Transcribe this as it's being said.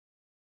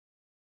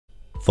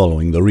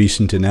Following the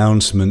recent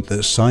announcement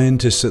that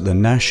scientists at the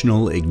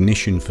National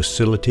Ignition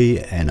Facility,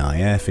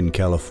 NIF, in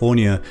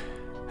California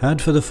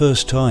had for the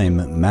first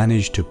time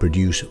managed to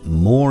produce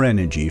more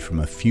energy from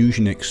a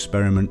fusion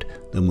experiment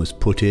than was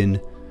put in,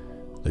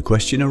 the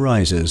question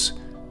arises,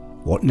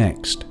 what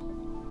next?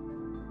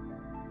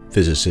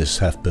 Physicists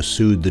have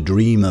pursued the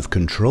dream of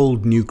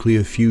controlled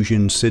nuclear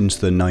fusion since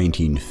the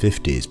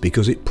 1950s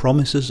because it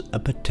promises a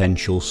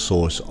potential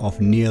source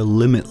of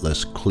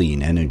near-limitless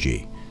clean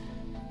energy.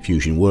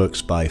 Fusion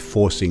works by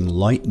forcing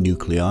light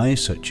nuclei,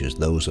 such as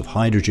those of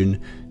hydrogen,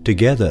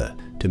 together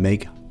to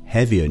make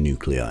heavier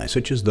nuclei,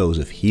 such as those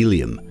of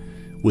helium,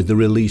 with the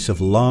release of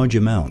large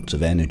amounts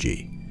of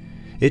energy.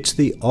 It's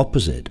the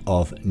opposite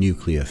of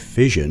nuclear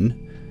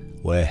fission,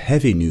 where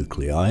heavy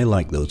nuclei,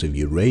 like those of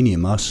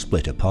uranium, are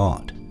split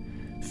apart.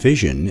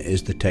 Fission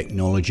is the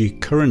technology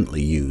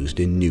currently used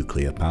in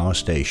nuclear power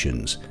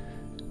stations,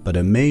 but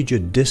a major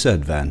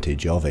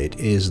disadvantage of it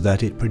is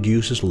that it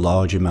produces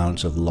large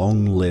amounts of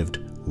long-lived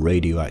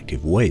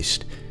radioactive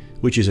waste,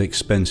 which is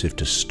expensive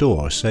to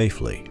store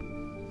safely.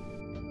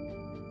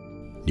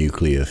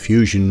 Nuclear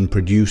fusion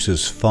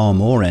produces far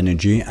more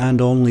energy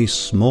and only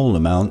small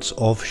amounts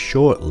of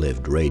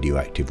short-lived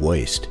radioactive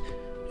waste.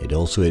 It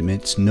also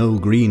emits no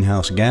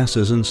greenhouse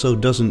gases and so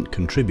doesn't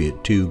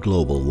contribute to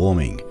global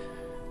warming.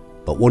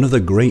 But one of the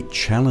great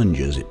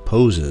challenges it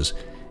poses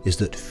is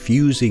that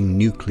fusing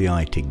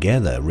nuclei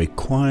together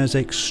requires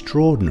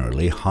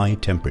extraordinarily high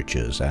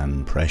temperatures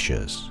and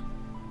pressures.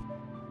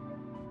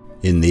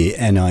 In the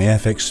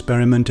NIF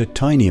experiment, a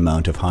tiny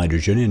amount of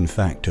hydrogen, in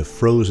fact a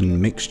frozen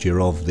mixture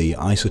of the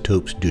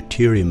isotopes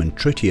deuterium and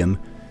tritium,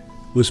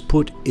 was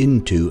put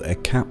into a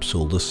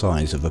capsule the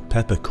size of a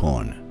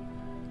peppercorn.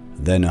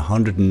 Then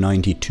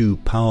 192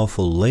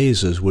 powerful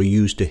lasers were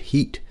used to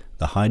heat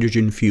the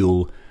hydrogen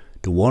fuel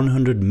to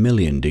 100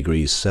 million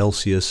degrees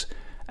Celsius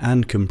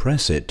and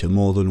compress it to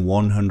more than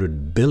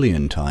 100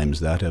 billion times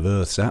that of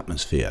Earth's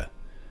atmosphere.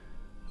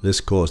 This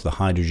caused the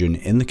hydrogen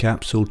in the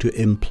capsule to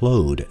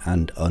implode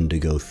and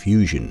undergo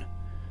fusion.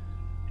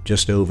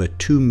 Just over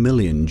 2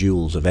 million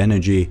joules of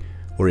energy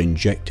were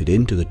injected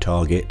into the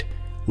target,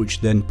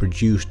 which then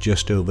produced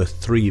just over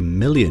 3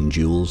 million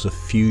joules of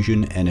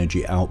fusion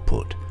energy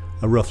output,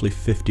 a roughly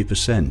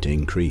 50%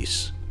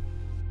 increase.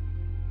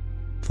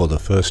 For the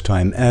first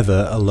time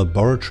ever, a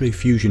laboratory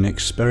fusion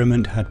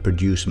experiment had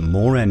produced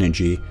more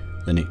energy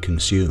than it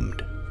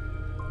consumed.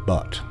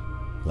 But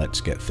let's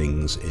get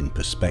things in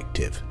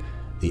perspective.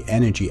 The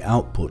energy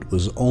output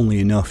was only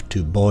enough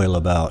to boil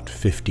about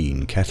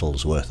 15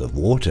 kettles worth of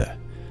water,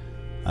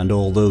 and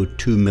although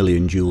 2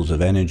 million joules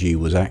of energy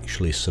was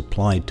actually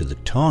supplied to the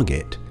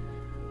target,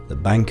 the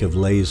bank of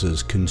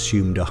lasers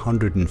consumed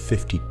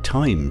 150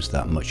 times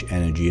that much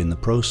energy in the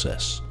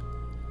process.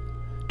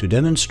 To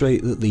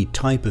demonstrate that the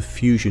type of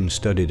fusion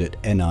studied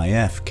at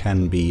NIF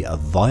can be a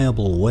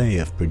viable way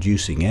of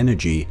producing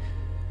energy,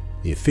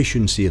 the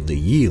efficiency of the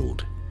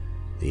yield,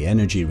 the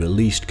energy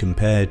released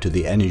compared to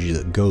the energy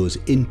that goes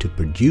into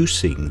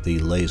producing the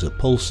laser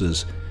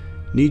pulses,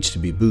 needs to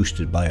be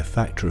boosted by a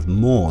factor of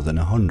more than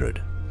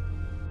 100.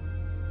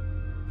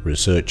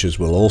 Researchers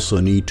will also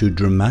need to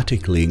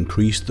dramatically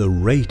increase the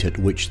rate at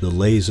which the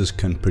lasers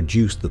can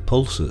produce the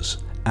pulses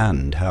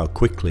and how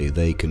quickly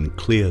they can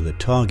clear the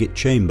target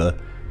chamber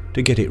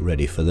to get it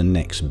ready for the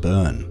next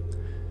burn.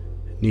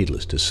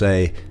 Needless to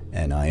say,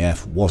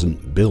 NIF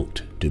wasn't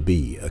built to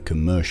be a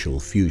commercial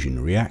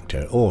fusion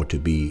reactor or to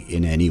be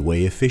in any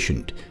way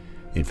efficient.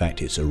 In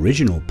fact, its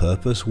original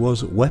purpose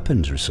was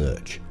weapons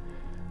research.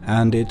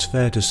 And it's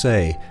fair to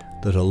say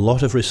that a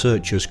lot of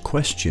researchers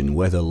question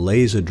whether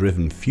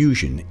laser-driven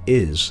fusion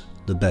is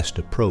the best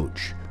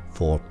approach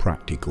for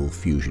practical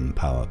fusion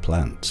power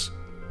plants.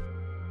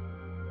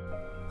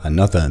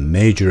 Another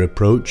major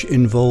approach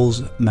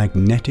involves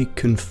magnetic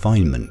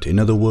confinement, in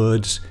other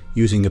words,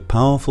 using a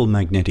powerful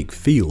magnetic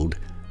field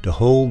to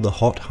hold the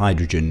hot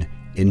hydrogen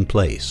in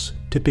place,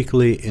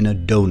 typically in a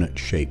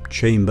donut-shaped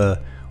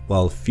chamber,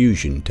 while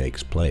fusion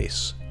takes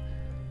place.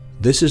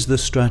 This is the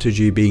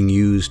strategy being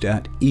used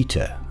at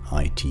ITER,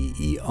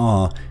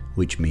 I-T-E-R,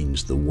 which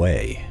means the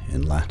way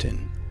in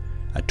Latin,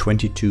 a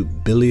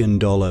 $22 billion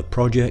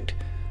project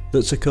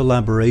that's a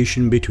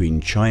collaboration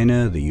between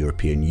China, the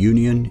European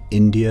Union,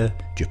 India,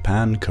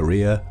 Japan,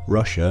 Korea,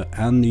 Russia,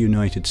 and the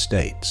United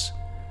States.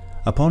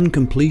 Upon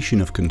completion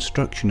of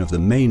construction of the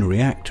main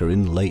reactor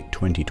in late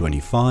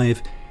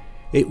 2025,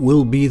 it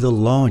will be the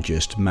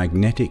largest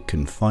magnetic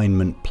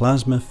confinement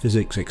plasma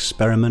physics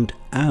experiment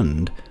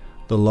and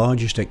the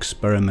largest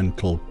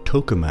experimental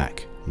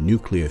tokamak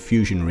nuclear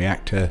fusion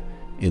reactor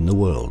in the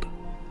world.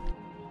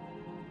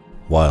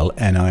 While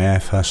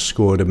NIF has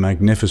scored a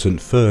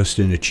magnificent first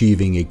in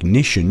achieving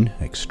ignition,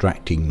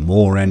 extracting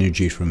more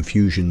energy from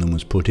fusion than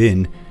was put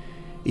in,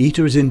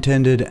 ITER is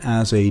intended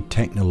as a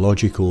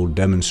technological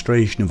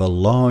demonstration of a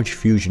large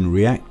fusion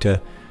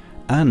reactor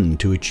and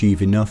to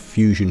achieve enough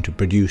fusion to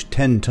produce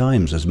 10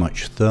 times as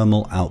much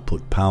thermal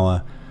output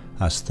power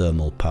as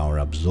thermal power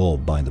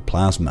absorbed by the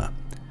plasma.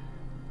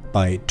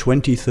 By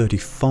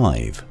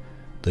 2035,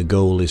 The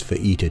goal is for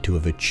ITER to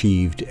have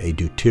achieved a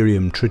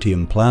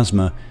deuterium-tritium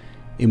plasma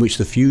in which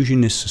the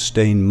fusion is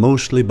sustained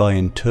mostly by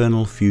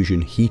internal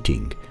fusion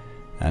heating,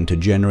 and to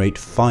generate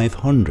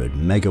 500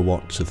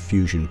 megawatts of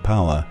fusion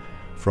power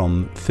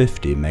from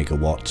 50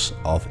 megawatts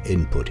of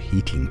input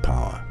heating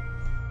power.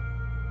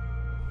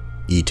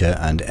 ITER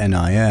and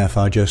NIF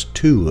are just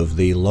two of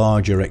the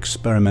larger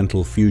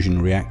experimental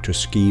fusion reactor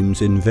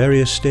schemes in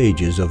various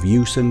stages of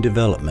use and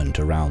development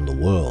around the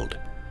world.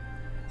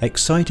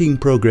 Exciting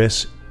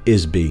progress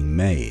is being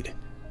made,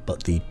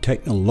 but the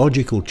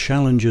technological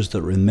challenges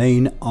that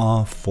remain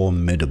are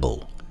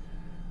formidable.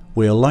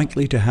 We are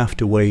likely to have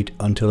to wait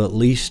until at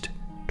least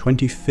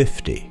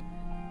 2050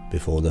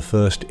 before the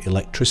first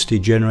electricity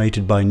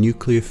generated by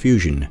nuclear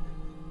fusion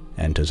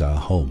enters our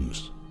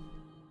homes.